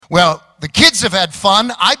Well, the kids have had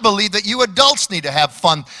fun. I believe that you adults need to have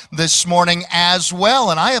fun this morning as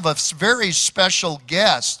well. And I have a very special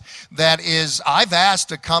guest that I've asked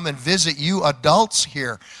to come and visit you adults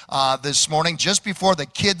here this morning just before the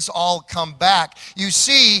kids all come back. You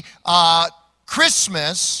see,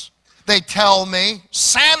 Christmas, they tell me,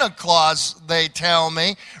 Santa Claus, they tell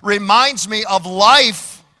me, reminds me of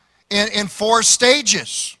life in 4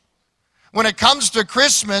 stages. When it comes to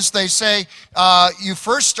Christmas, they say you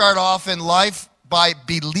first start off in life by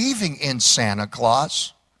believing in Santa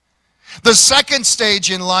Claus. The second stage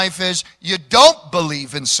in life is you don't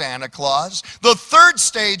believe in Santa Claus. The third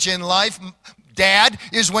stage in life, Dad,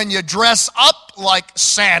 is when you dress up like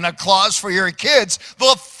Santa Claus for your kids.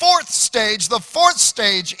 The fourth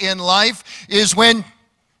stage in life is when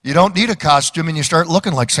you don't need a costume and you start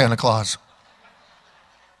looking like Santa Claus.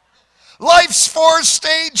 Life's 4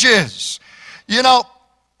 stages. You know,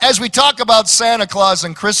 as we talk about Santa Claus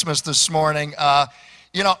and Christmas this morning, I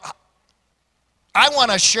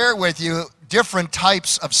want to share with you different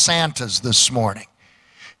types of Santas this morning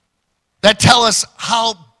that tell us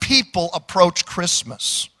how people approach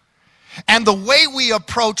Christmas. And the way we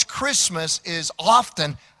approach Christmas is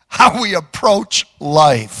often how we approach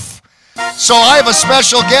life. So I have a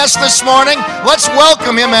special guest this morning. Let's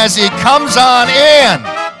welcome him as he comes on in.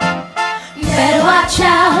 You better watch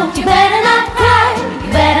out, you better not cry,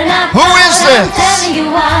 you better not Who is this? I'm telling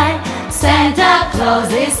you why. Santa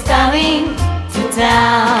Claus is coming to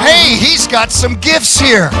town. Hey, he's got some gifts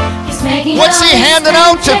here. He's making What's he handing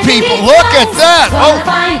out to people? Look at that. Oh,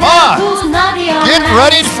 my. Get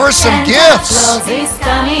ready for some gifts. Santa Claus is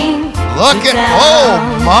coming Look to at, town.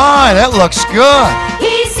 oh my, that looks good.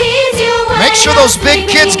 He sees you when Make sure you're those big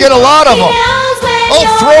kids sleeping. get a lot of He them. knows when Oh,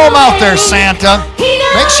 you're throw them out there, awake. Santa. He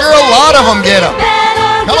knows Make sure a when lot of you're them get them. in bed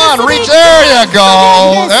or Come on, just reach. sleeping. There you go.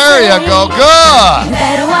 There you go. You Good.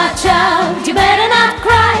 better watch out, you better not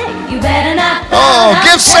cry, you better not Oh, pout.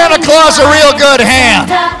 give Santa Claus a real good hand.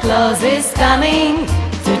 Santa Claus is coming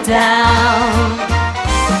to town.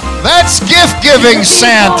 That's gift-giving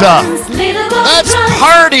Santa. Little gold That's drums.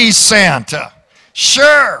 party Santa.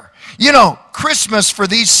 Sure. You know, Christmas for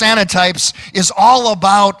these Santa types is all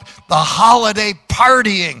about the holiday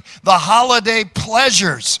partying, the holiday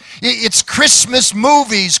pleasures. It's Christmas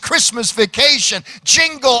movies, Christmas vacation,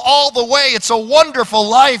 jingle all the way. It's a wonderful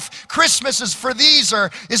life. Christmas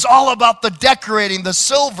is all about the decorating, the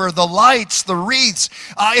silver, the lights, the wreaths.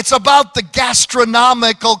 It's about the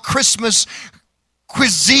gastronomical Christmas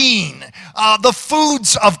cuisine, the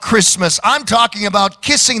foods of Christmas. I'm talking about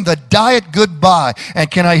kissing the diet goodbye. And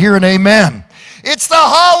can I hear an amen? It's the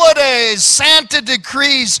holidays. Santa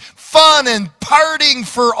decrees fun and partying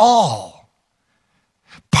for all.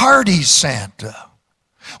 Party Santa.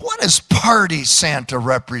 What does Party Santa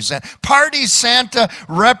represent? Party Santa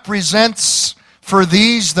represents for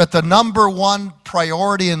these that the number one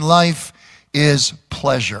priority in life is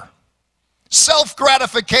pleasure.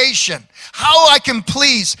 Self-gratification. How I can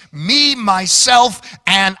please me, myself,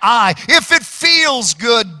 and I. If it feels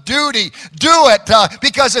good, do it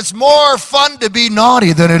because it's more fun to be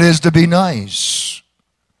naughty than it is to be nice.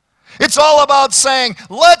 It's all about saying,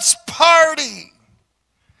 let's party.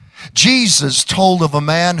 Jesus told of a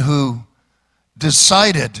man who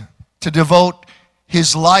decided to devote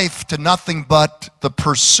his life to nothing but the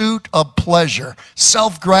pursuit of pleasure,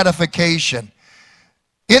 self-gratification.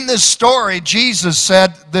 In this story, Jesus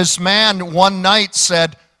said, this man one night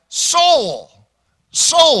said, soul,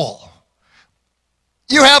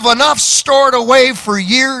 you have enough stored away for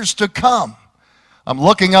years to come. I'm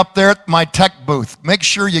looking up there at my tech booth. Make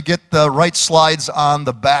sure you get the right slides on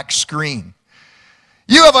the back screen.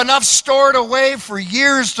 You have enough stored away for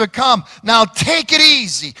years to come. Now take it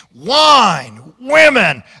easy. Wine,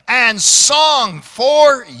 women, and song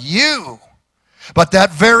for you. But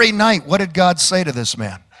that very night, what did God say to this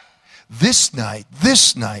man? This night,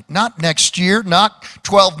 not next year, not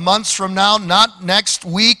 12 months from now, not next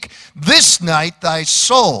week. This night thy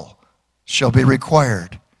soul shall be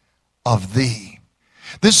required of thee.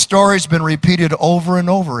 This story's been repeated over and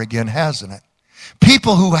over again, hasn't it?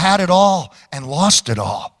 People who had it all and lost it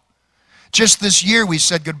all. Just this year we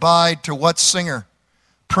said goodbye to what singer?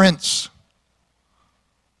 Prince.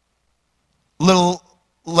 Little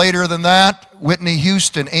later than that, Whitney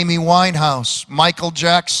Houston, Amy Winehouse, Michael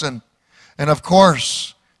Jackson, and of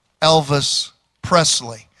course, Elvis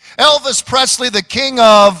Presley. Elvis Presley, the king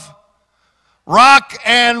of rock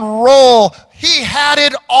and roll. He had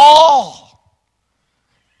it all.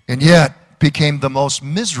 And yet became the most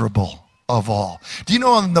miserable of all. Do you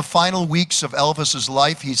know in the final weeks of Elvis's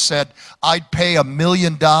life, he said, I'd pay $1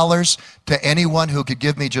 million to anyone who could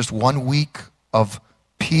give me just 1 week of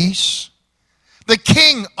peace. The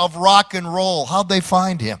king of rock and roll, how'd they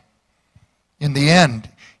find him? In the end,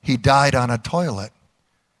 he died on a toilet,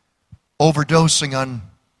 overdosing on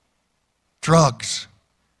drugs.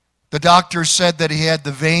 The doctor said that he had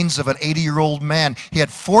the veins of an 80-year-old man. He had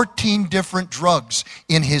 14 different drugs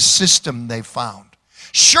in his system, they found.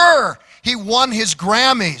 Sure, he won his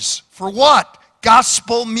Grammys. For what?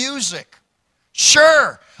 Gospel music.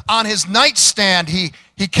 Sure, on his nightstand, he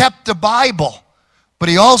kept the Bible. But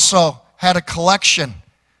he also had a collection,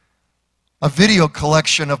 a video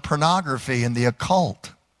collection of pornography and the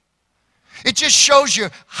occult. It just shows you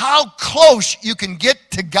how close you can get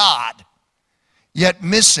to God, yet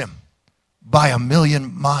miss him by a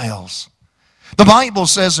million miles. The Bible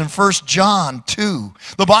says in 1 John 2,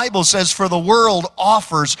 the Bible says, for the world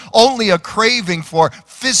offers only a craving for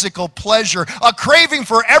physical pleasure, a craving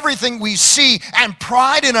for everything we see, and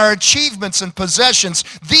pride in our achievements and possessions.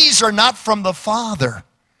 These are not from the Father,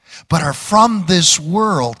 but are from this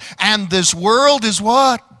world. And this world is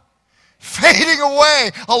what? Fading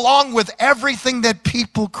away along with everything that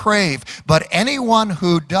people crave. But anyone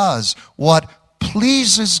who does what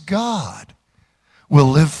pleases God will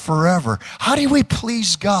live forever. How do we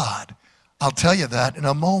please God? I'll tell you that in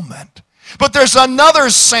a moment. But there's another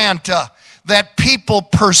Santa that people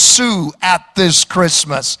pursue at this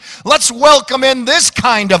Christmas. Let's welcome in this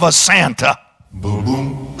kind of a Santa. Boom,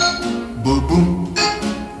 boom, boom, boom, boom,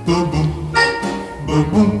 boom, boom,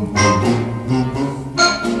 boom,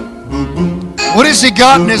 boom. What has he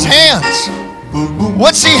got in his hands?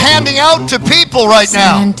 What's he handing out to people right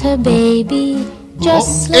now? Santa baby,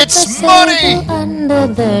 just slip it's a money sable under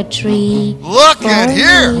the tree. Look at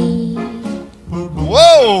here. Me.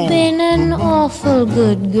 Whoa. Been an awful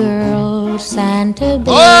good girl, Santa baby.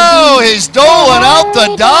 Oh, he's doling out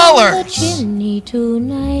the The dollars. chimney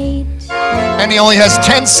tonight. And he only has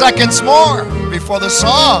 10 seconds more before the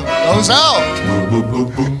song goes out.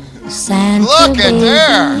 Santa Look at baby,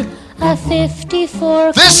 there. A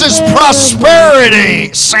 54 This is convertible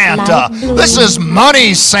prosperity, Santa. light blue. This is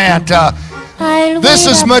money, Santa. I'll This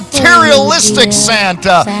wait is up materialistic for you, dear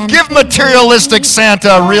Santa. Give materialistic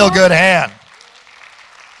Santa a real good hand.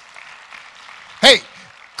 Hey,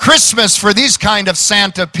 Christmas for these kind of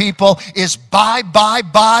Santa people is buy,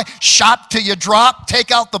 shop till you drop, take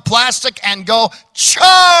out the plastic and go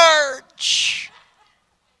charge.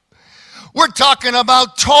 We're talking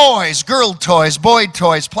about toys, girl toys, boy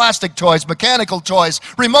toys, plastic toys, mechanical toys,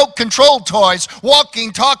 remote control toys,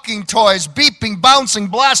 walking, talking toys, beeping, bouncing,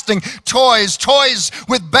 blasting toys, toys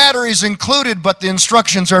with batteries included, but the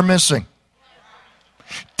instructions are missing.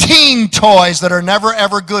 Teen toys that are never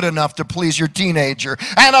ever good enough to please your teenager.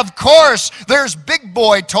 And of course, there's big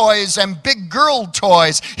boy toys and big girl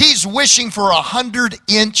toys. He's wishing for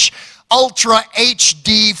 100-inch Ultra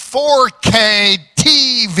HD 4K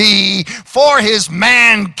TV for his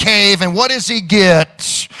man cave. And what does he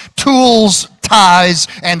get? Tools, ties,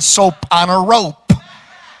 and soap on a rope.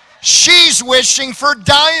 She's wishing for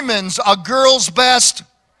diamonds, a girl's best.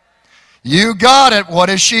 You got it. What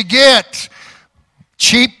does she get?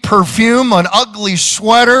 Cheap perfume, an ugly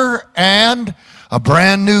sweater, and a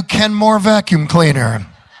brand new Kenmore vacuum cleaner.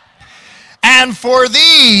 And for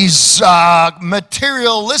these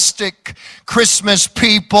materialistic Christmas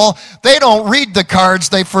people, they don't read the cards,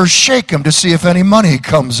 they first shake them to see if any money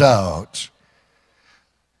comes out.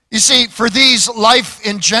 You see, for these, life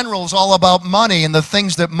in general is all about money and the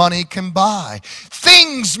things that money can buy.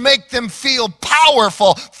 Things make them feel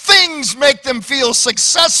powerful. Things make them feel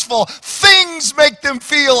successful. Things make them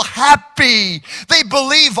feel happy. They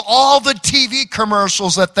believe all the TV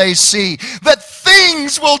commercials that they see, that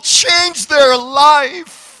things will change their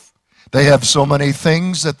life. They have so many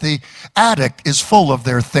things that the attic is full of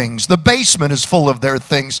their things. The basement is full of their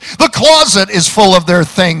things. The closet is full of their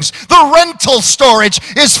things. The rental storage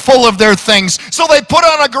is full of their things. So they put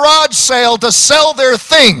on a garage sale to sell their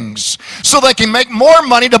things so they can make more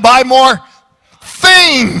money to buy more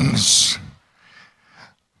things.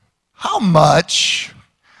 How much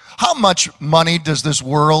money does this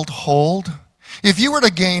world hold? If you were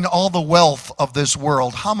to gain all the wealth of this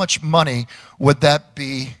world, how much money would that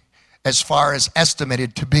be as far as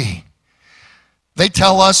estimated to be? They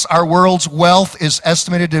tell us our world's wealth is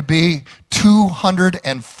estimated to be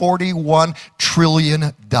 $241 trillion.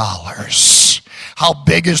 How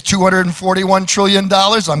big is $241 trillion?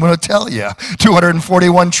 I'm going to tell you.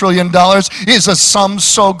 $241 trillion is a sum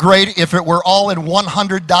so great, if it were all in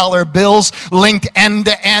 $100 bills linked end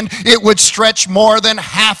to end, it would stretch more than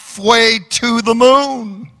halfway to the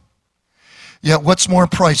moon. Yet what's more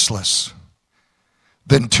priceless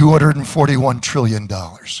than $241 trillion?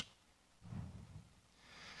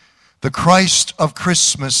 The Christ of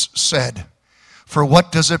Christmas said, "For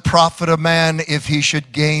what does it profit a man if he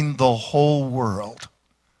should gain the whole world,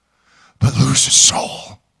 but lose his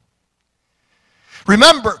soul?"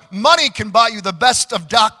 Remember, money can buy you the best of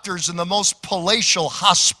doctors in the most palatial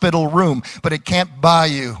hospital room, but it can't buy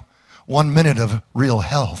you 1 minute of real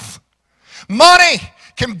health. Money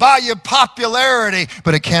can buy you popularity,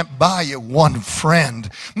 but it can't buy you one friend.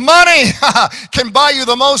 Money can buy you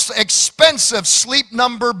the most expensive sleep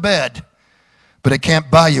number bed, but it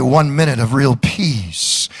can't buy you 1 minute of real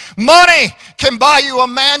peace. Money can buy you a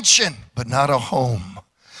mansion, but not a home.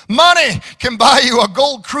 Money can buy you a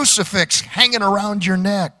gold crucifix hanging around your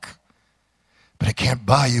neck, but it can't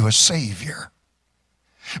buy you a Savior.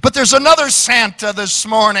 But there's another Santa this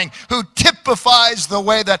morning who typifies the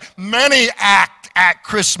way that many act at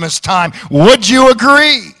Christmas time. Would you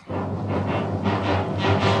agree?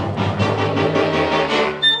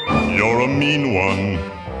 You're a mean one,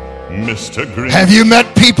 Mr. Grinch. Have you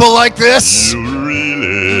met people like this? You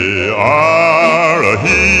really are a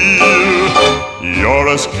heel. You're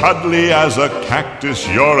as cuddly as a cactus.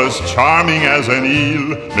 You're as charming as an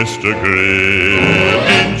eel, Mr.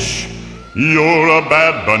 Grinch. You're a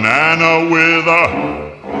bad banana with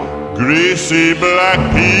a greasy black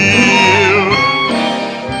peel.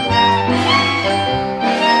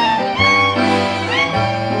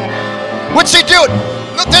 What's he doing?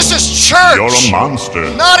 No, this is church. You're a monster.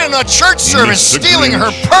 Not in a church service, Mr. stealing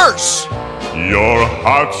her Grinch. purse. Your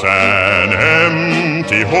heart's an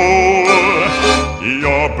empty hole.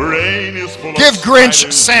 Your brain is full Give of Grinch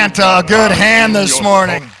silence. Santa a good hand this Your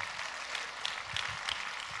morning.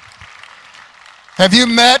 Have you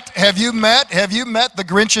met the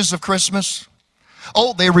Grinches of Christmas?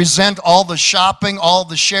 Oh, they resent all the shopping, all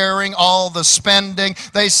the sharing, all the spending.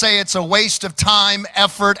 They say it's a waste of time,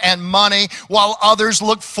 effort, and money, while others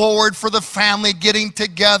look forward for the family getting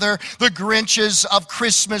together. The Grinches of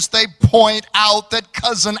Christmas, they point out that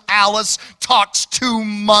Cousin Alice talks too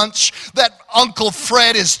much, that Uncle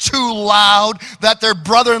Fred is too loud, that their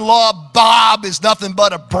brother-in-law Bob is nothing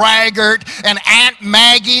but a braggart, and Aunt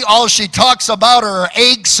Maggie, all she talks about are her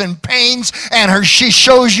aches and pains, and she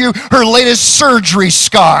shows you her latest surgery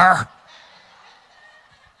scar.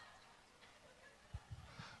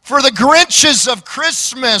 For the Grinches of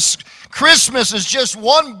Christmas, Christmas is just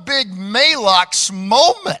one big Maylocks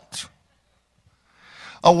moment.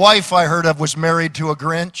 A wife I heard of was married to a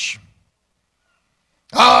Grinch.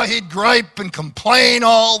 Oh, he'd gripe and complain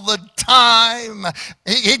all the time.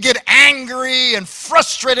 He'd get angry and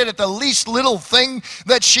frustrated at the least little thing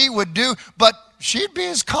that she would do, but she'd be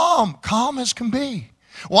as calm as can be.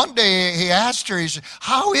 One day he asked her, he said,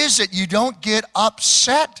 "How is it you don't get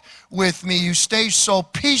upset with me? You stay so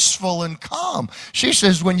peaceful and calm." She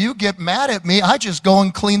says, "When you get mad at me, I just go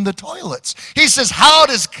and clean the toilets." He says, "How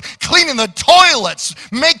does cleaning the toilets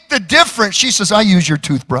make the difference?" She says, "I use your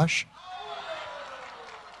toothbrush."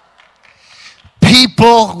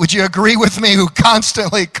 People, would you agree with me, who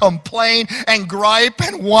constantly complain and gripe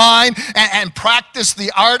and whine and practice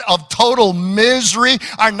the art of total misery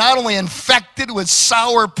are not only infected with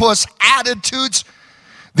sourpuss attitudes,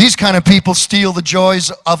 these kind of people steal the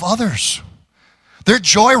joys of others. They're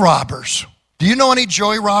joy robbers. Do you know any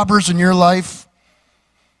joy robbers in your life?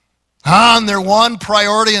 And their one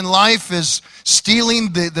priority in life is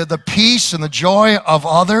stealing the peace and the joy of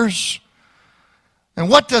others. And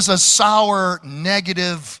what does a sour,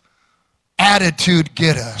 negative attitude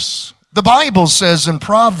get us? The Bible says in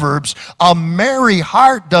Proverbs, "A merry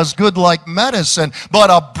heart does good like medicine, but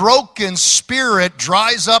a broken spirit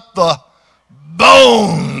dries up the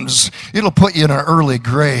bones." It'll put you in an early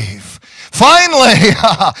grave. Finally,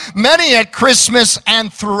 many at Christmas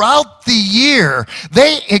and throughout the year,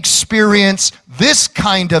 they experience this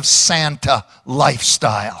kind of Santa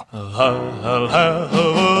lifestyle. I'll have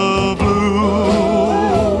a blue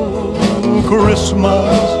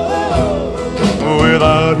Christmas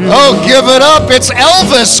without you. Oh, give it up. It's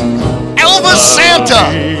Elvis. Elvis Santa.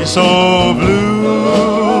 Be so blue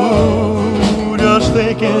just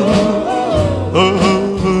thinking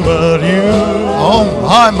about you. Oh,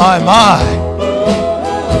 my.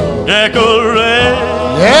 Decorations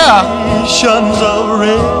of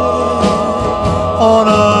red on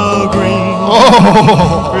a green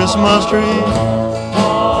Christmas tree.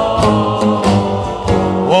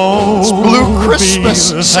 It's Blue Christmas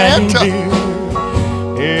Santa.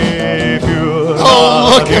 Oh,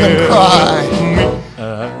 look at him cry.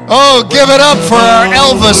 Oh, give it up for our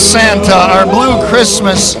Elvis Santa, our Blue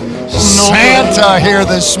Christmas Santa here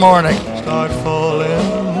this morning. Start falling.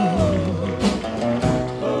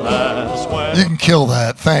 That's when You can kill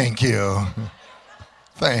that. Thank you.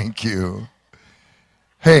 Thank you.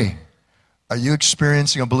 Hey, Are you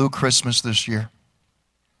experiencing a blue Christmas this year?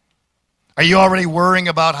 Are you already worrying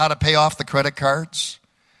about how to pay off the credit cards?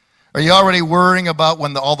 Are you already worrying about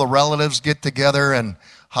when all the relatives get together and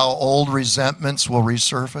how old resentments will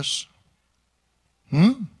resurface?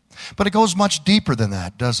 But it goes much deeper than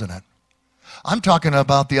that, doesn't it? I'm talking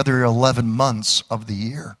about the other 11 months of the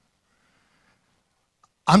year.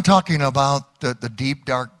 I'm talking about the deep,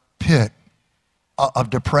 dark pit of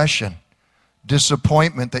depression,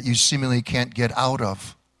 disappointment that you seemingly can't get out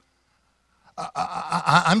of.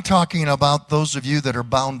 I'm talking about those of you that are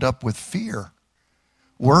bound up with fear,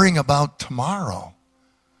 worrying about tomorrow.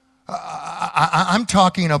 I'm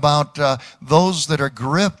talking about those that are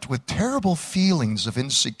gripped with terrible feelings of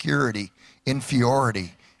insecurity,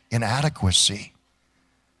 inferiority, inadequacy.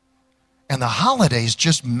 And the holidays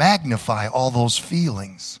just magnify all those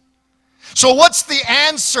feelings. So what's the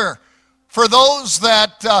answer for those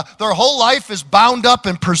that their whole life is bound up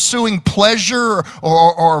in pursuing pleasure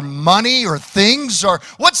or money or things? Or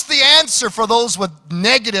what's the answer for those with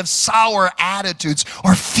negative, sour attitudes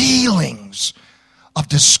or feelings of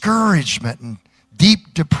discouragement and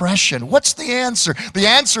deep depression? What's the answer? The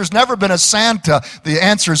answer has never been a Santa. The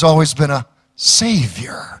answer has always been a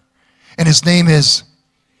Savior. And his name is...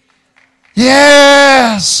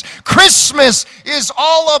 Yes, Christmas is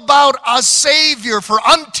all about a Savior. For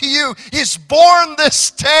unto you is born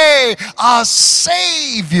this day a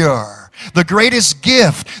Savior, the greatest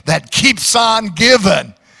gift that keeps on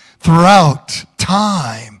giving throughout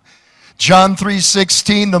time. John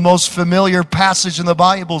 3:16, the most familiar passage in the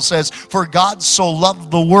Bible, says, "For God so loved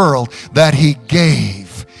the world that he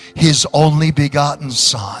gave his only begotten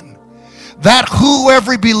Son, that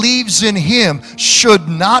whoever believes in him should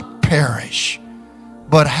not perish,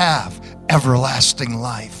 but have everlasting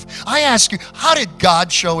life." I ask you, how did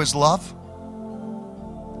God show his love?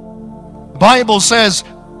 The Bible says,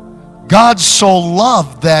 God so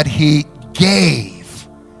loved that he gave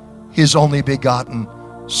his only begotten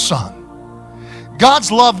Son. God's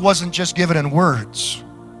love wasn't just given in words.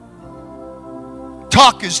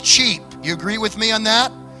 Talk is cheap. You agree with me on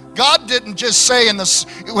that? God didn't just say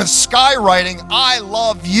with skywriting, "I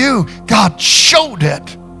love you." God showed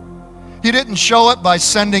it. He didn't show it by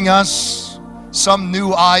sending us some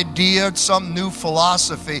new idea, some new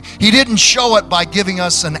philosophy. He didn't show it by giving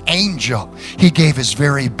us an angel. He gave his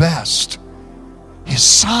very best, his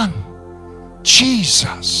Son,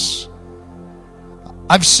 Jesus.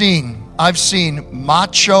 I've seen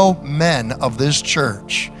macho men of this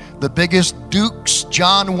church, the biggest Dukes,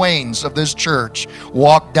 John Waynes of this church,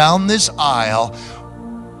 walk down this aisle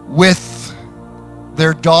with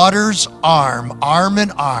their daughter's arm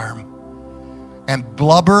in arm, and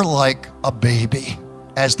blubber like a baby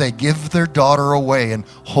as they give their daughter away in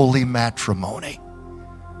holy matrimony.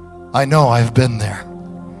 I know, I've been there.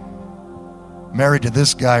 Married to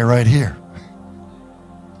this guy right here.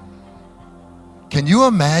 Can you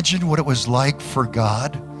imagine what it was like for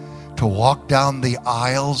God to walk down the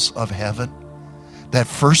aisles of heaven that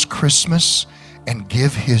first Christmas and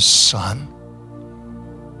give his Son?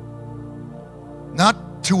 Not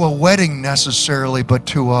to a wedding necessarily, but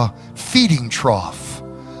to a feeding trough,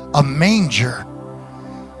 a manger.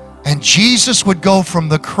 And Jesus would go from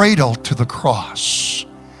the cradle to the cross.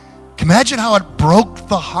 Can you imagine how it broke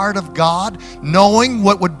the heart of God, knowing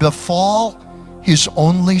what would befall his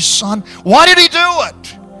only Son? Why did he do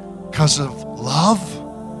it? Because of love.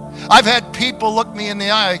 I've had people look me in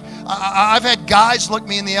the eye. I've had guys look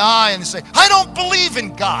me in the eye and say, "I don't believe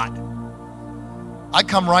in God." I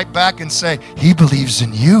come right back and say, he believes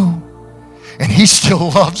in you, and he still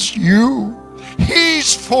loves you.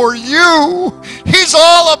 He's for you. He's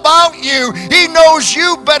all about you. He knows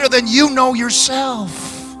you better than you know yourself.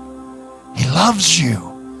 He loves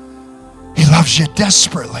you. He loves you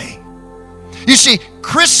desperately. You see,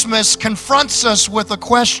 Christmas confronts us with a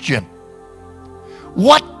question.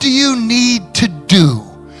 What do you need to do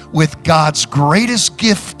with God's greatest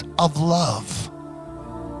gift of love?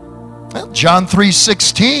 Well, John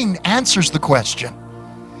 3:16 answers the question.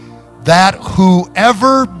 That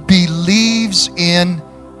whoever believes in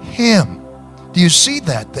him. Do you see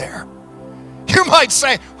that there? You might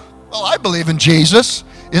say, "Well, I believe in Jesus.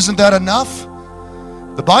 Isn't that enough?"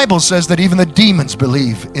 The Bible says that even the demons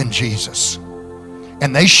believe in Jesus,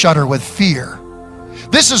 and they shudder with fear.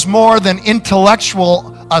 This is more than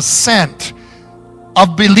intellectual assent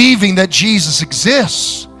of believing that Jesus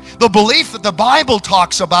exists. The belief that the Bible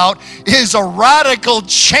talks about is a radical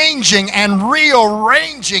changing and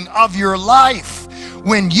rearranging of your life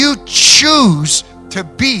when you choose to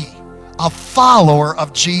be a follower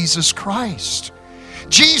of Jesus Christ.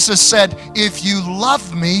 Jesus said, "If you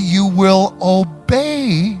love me, you will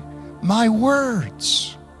obey my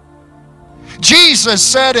words. Jesus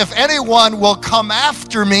said, if anyone will come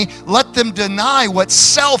after me, let them deny what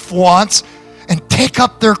self wants and take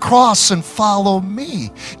up their cross and follow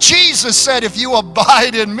me. Jesus said, if you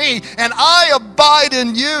abide in me and I abide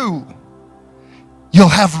in you, you'll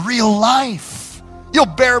have real life. You'll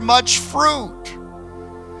bear much fruit.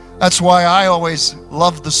 That's why I always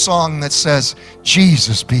love the song that says,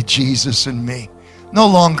 Jesus be Jesus in me. No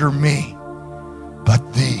longer me,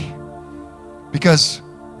 but thee. Because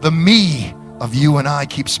the me of you and I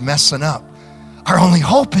keeps messing up. Our only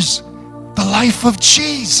hope is the life of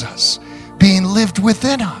Jesus being lived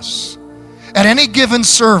within us. At any given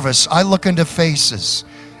service, I look into faces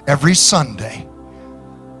every Sunday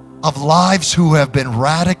of lives who have been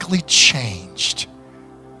radically changed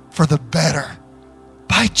for the better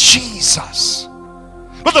by Jesus.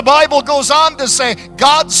 But the Bible goes on to say,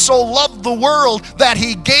 God so loved the world that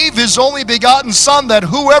he gave his only begotten Son, that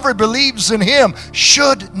whoever believes in him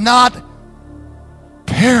should not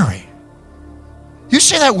perish. You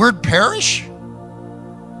say that word perish?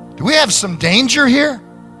 Do we have some danger here?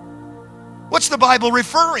 What's the Bible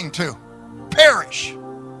referring to? Perish.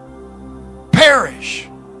 Perish.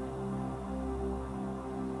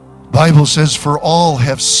 The Bible says, for all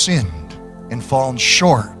have sinned and fallen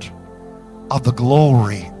short of the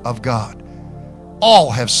glory of God.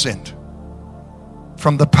 All have sinned.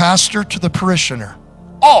 From the pastor to the parishioner.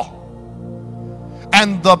 All.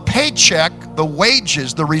 And the paycheck, the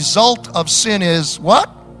wages, the result of sin is what?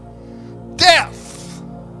 Death.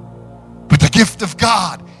 But the gift of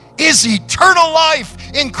God is eternal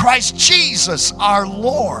life in Christ Jesus our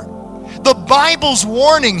Lord. The Bible's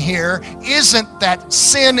warning here isn't that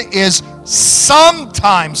sin is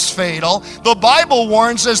sometimes fatal. The Bible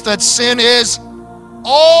warns us that sin is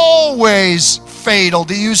always fatal.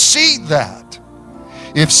 Do you see that?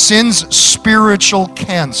 If sin's spiritual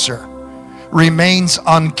cancer remains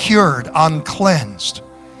uncured, uncleansed,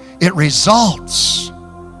 it results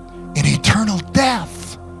in eternal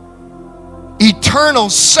death, eternal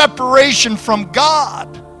separation from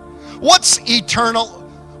God. What's eternal?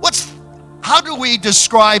 How do we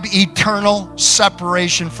describe eternal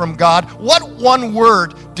separation from God? What one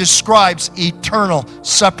word describes eternal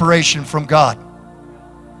separation from God?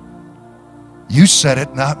 You said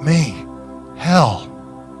it, not me. Hell.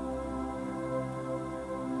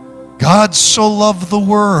 God so loved the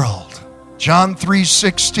world, John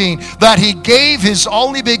 3:16, that he gave his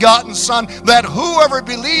only begotten Son, that whoever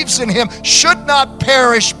believes in him should not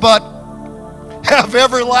perish, but have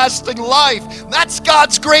everlasting life. That's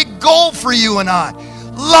God's great goal for you and I.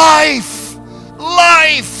 Life.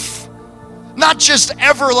 Life. Not just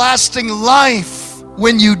everlasting life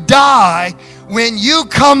when you die. When you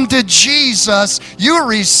come to Jesus, you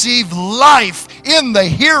receive life in the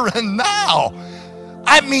here and now.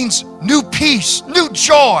 That means new peace, new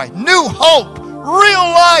joy, new hope, real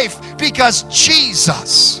life, because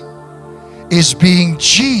Jesus is being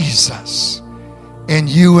Jesus in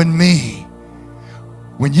you and me.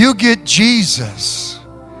 When you get Jesus,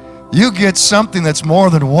 you get something that's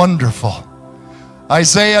more than wonderful.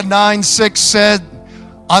 Isaiah 9:6 said,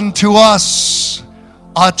 unto us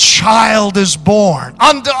a child is born,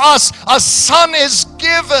 unto us a son is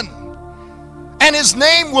given, and his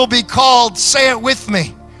name will be called, say it with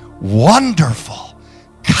me, Wonderful,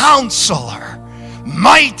 Counselor,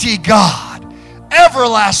 Mighty God,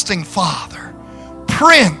 Everlasting Father,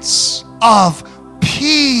 Prince of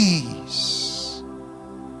Peace.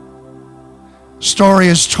 Story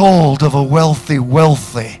is told of a wealthy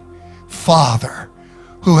father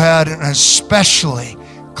who had an especially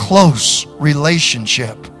close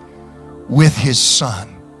relationship with his son.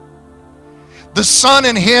 The son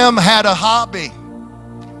and him had a hobby,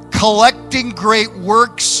 collecting great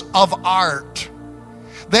works of art.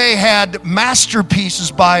 They had masterpieces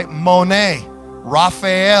by Monet,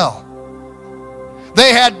 Raphael.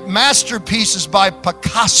 They had masterpieces by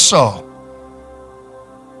Picasso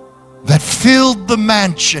that filled the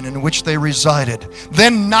mansion in which they resided.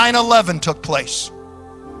 Then 9/11 took place,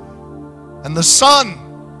 and the son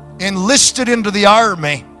enlisted into the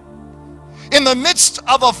army. In the midst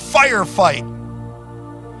of a firefight,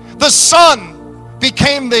 the son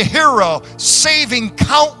became the hero, saving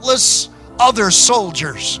countless other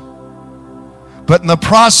soldiers. But in the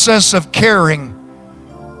process of carrying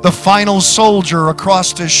the final soldier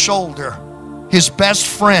across his shoulder, his best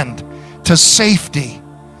friend, to safety,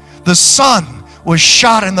 the son was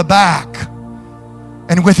shot in the back,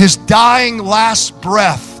 and with his dying last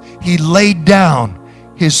breath, he laid down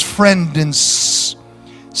his friend in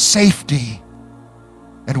safety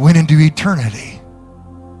and went into eternity.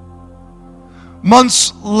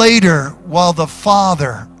 Months later, while the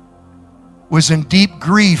father was in deep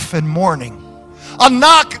grief and mourning. A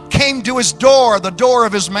knock came to his door, the door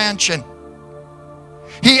of his mansion.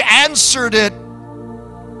 He answered it,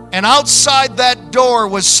 and outside that door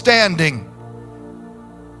was standing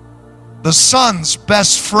the son's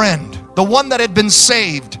best friend, the one that had been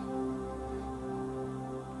saved.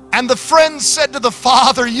 And the friend said to the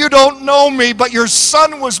father, "You don't know me, but your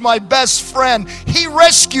son was my best friend. He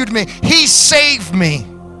rescued me. He saved me.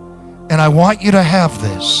 And I want you to have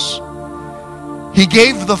this." He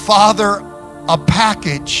gave the father a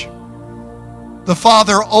package. The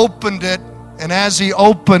father opened it, and as he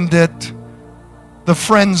opened it, the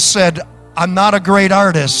friend said, "I'm not a great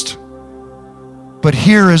artist, but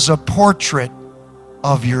here is a portrait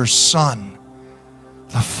of your son."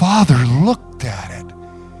 The father looked at it.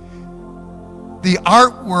 The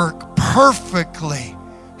artwork perfectly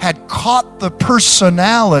had caught the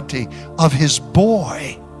personality of his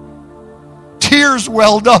boy. Tears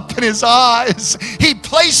welled up in his eyes. He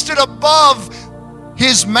placed it above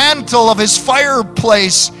his mantle of his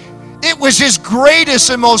fireplace. It was his greatest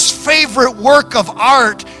and most favorite work of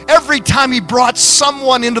art. Every time he brought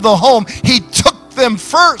someone into the home, he took them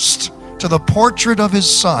first to the portrait of his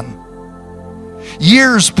son.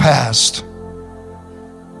 Years passed.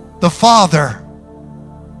 The father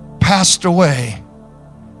passed away.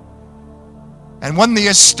 And when the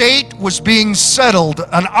estate was being settled,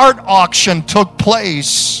 an art auction took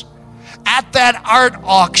place. At that art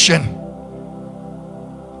auction,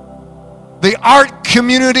 the art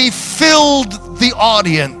community filled the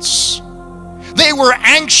audience. They were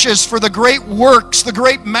anxious for the great works, the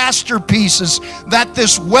great masterpieces that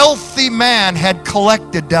this wealthy man had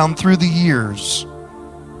collected down through the years.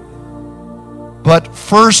 But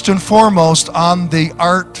first and foremost on the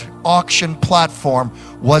art auction platform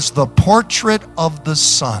was the portrait of the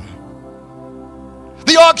son.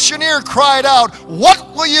 The auctioneer cried out,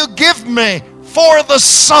 "What will you give me for the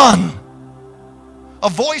son?" A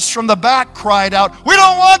voice from the back cried out, "We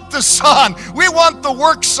don't want the son. We want the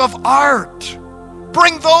works of art.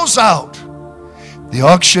 Bring those out." The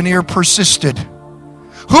auctioneer persisted.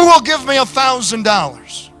 "Who will give me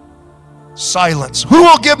 $1,000? Silence. "Who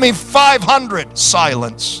will give me 500?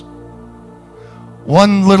 Silence.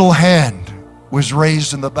 One little hand was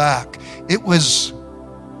raised in the back. It was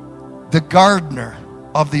the gardener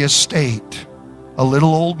of the estate, a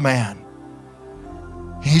little old man.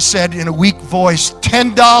 He said in a weak voice,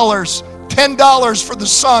 $10, $10 for the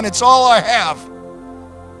son. It's all I have."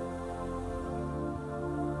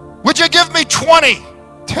 "Would you give me 20?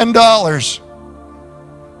 $10.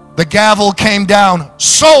 The gavel came down.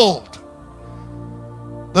 Sold.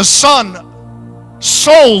 The son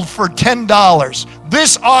sold for $10.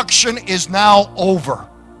 This auction is now over.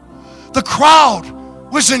 The crowd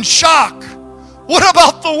was in shock. What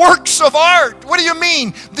about the works of art? What do you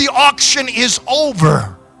mean the auction is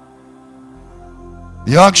over?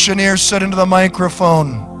 The auctioneer said into the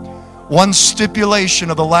microphone, one stipulation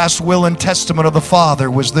of the last will and testament of the father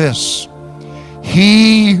was this: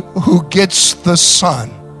 he who gets the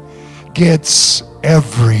son gets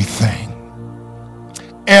everything.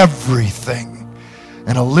 Everything.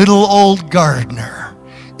 And a little old gardener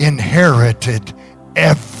inherited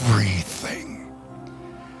everything.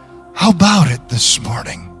 How about it this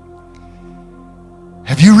morning?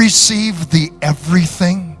 Have you received the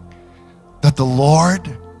everything that the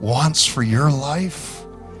Lord wants for your life?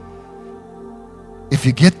 If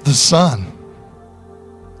you get the Son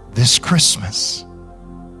this Christmas,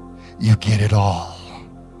 you get it all.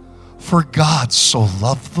 For God so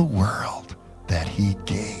loved the world that He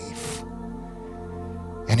gave.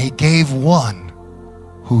 And He gave one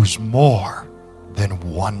who's more than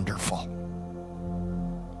wonderful.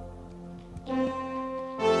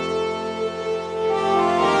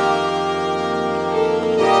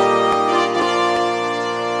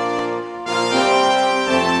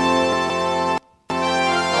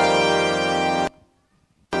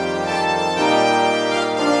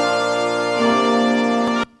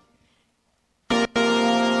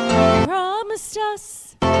 Promised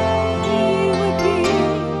us He would be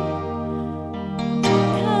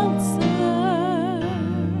Counselor,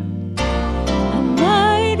 a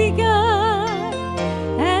mighty God,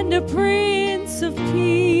 and a Prince of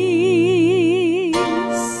Peace.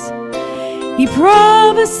 He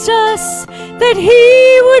promised us that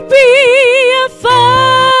He would be a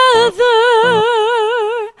Father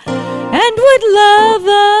and would love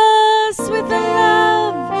us with a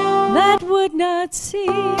love that would not cease.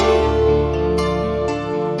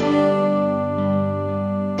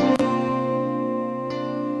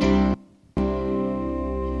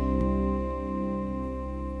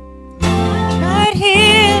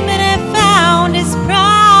 Him and I found His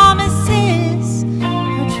promises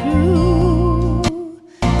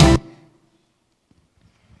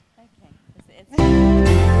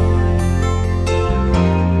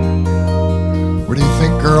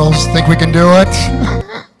Think we can do it?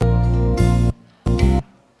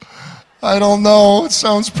 I don't know. It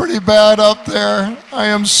sounds pretty bad up there. I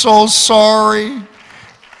am so sorry.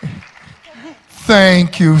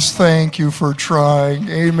 Thank you for trying.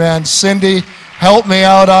 Amen. Cindy, help me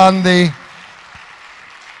out on the...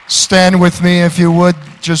 Stand with me if you would,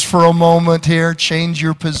 just for a moment here. Change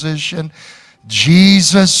your position.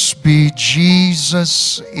 Jesus, be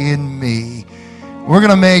Jesus in me. We're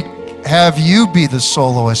going to have you be the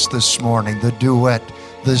soloist this morning, the duet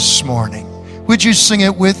this morning. Would you sing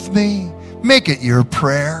it with me? Make it your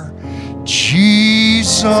prayer.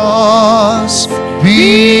 Jesus,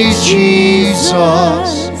 be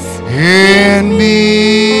Jesus in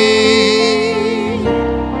me.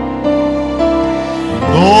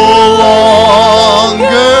 No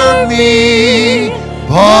longer me,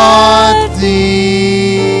 but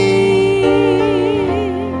thee.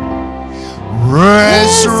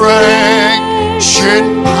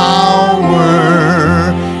 Resurrection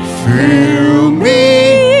power, fill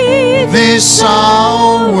me this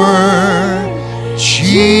hour.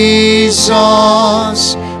 Jesus,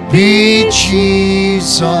 be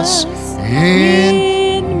Jesus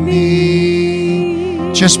in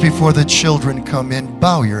me. Just before the children come in,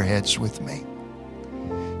 bow your heads with me.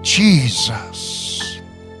 Jesus,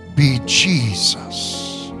 be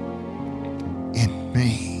Jesus in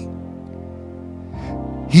me.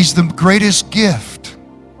 He's the greatest gift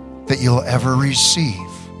that you'll ever receive.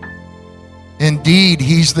 Indeed,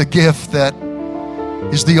 He's the gift that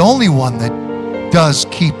is the only one that does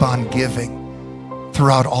keep on giving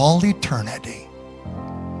throughout all eternity.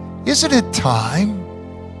 Isn't it time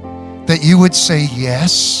that you would say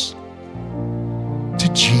yes to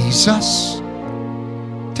Jesus?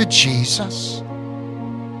 To Jesus?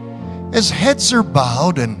 As heads are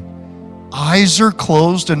bowed and eyes are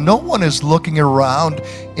closed and no one is looking around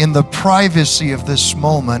in the privacy of this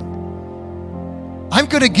moment, I'm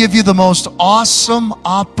going to give you the most awesome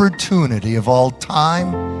opportunity of all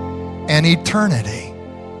time and eternity.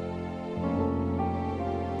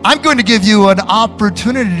 I'm going to give you an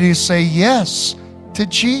opportunity to say yes to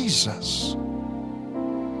Jesus.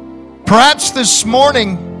 Perhaps this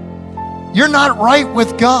morning you're not right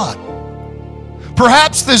with God.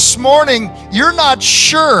 Perhaps this morning you're not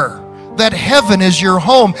sure that heaven is your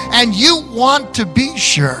home and you want to be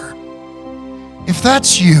sure. If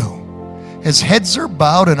that's you, as heads are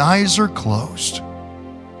bowed and eyes are closed,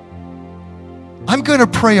 I'm going to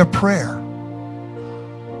pray a prayer.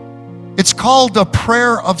 It's called a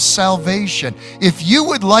prayer of salvation. If you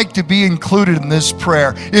would like to be included in this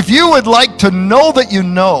prayer, if you would like to know that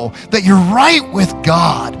you're right with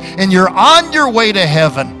God and you're on your way to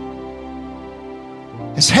heaven,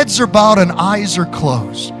 as heads are bowed and eyes are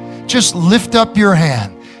closed, just lift up your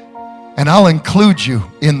hand and I'll include you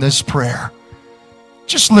in this prayer.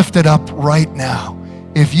 Just lift it up right now.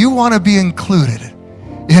 If you want to be included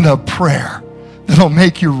in a prayer that'll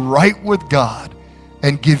make you right with God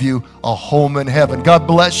and give you a home in heaven. God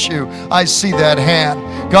bless you. I see that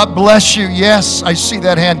hand. God bless you. Yes, I see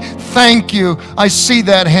that hand. Thank you. I see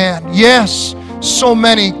that hand. Yes, so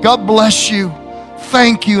many. God bless you.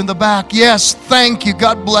 Thank you in the back. Yes, thank you.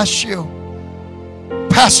 God bless you.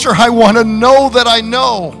 Pastor, I want to know that I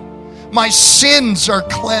know my sins are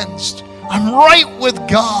cleansed. I'm right with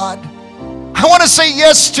God. I want to say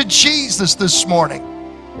yes to Jesus this morning.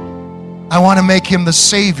 I want to make Him the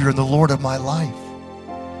Savior and the Lord of my life.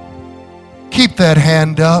 Keep that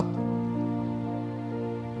hand up.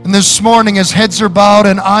 And this morning, as heads are bowed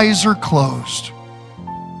and eyes are closed,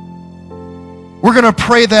 we're going to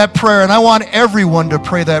pray that prayer, and I want everyone to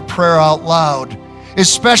pray that prayer out loud,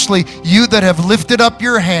 especially you that have lifted up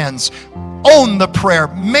your hands. Own the prayer.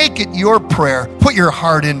 Make it your prayer. Put your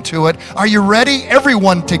heart into it. Are you ready?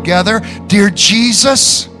 Everyone together. Dear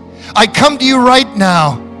Jesus, I come to you right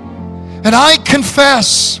now, and I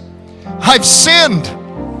confess I've sinned.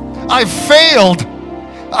 I've failed.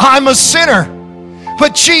 I'm a sinner.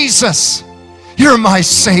 But Jesus, you're my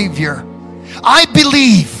Savior. I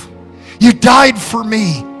believe you died for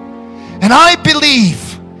me. And I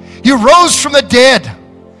believe you rose from the dead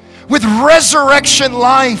with resurrection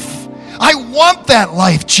life. I want that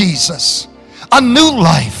life, Jesus. A new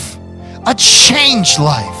life. A changed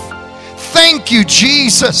life. Thank you,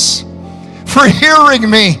 Jesus, for hearing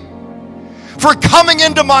me, for coming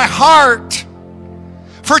into my heart,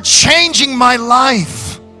 for changing my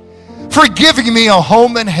life, for giving me a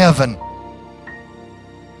home in heaven.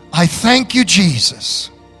 I thank you,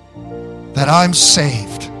 Jesus, that I'm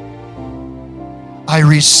saved. I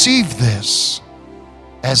receive this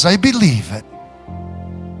as I believe it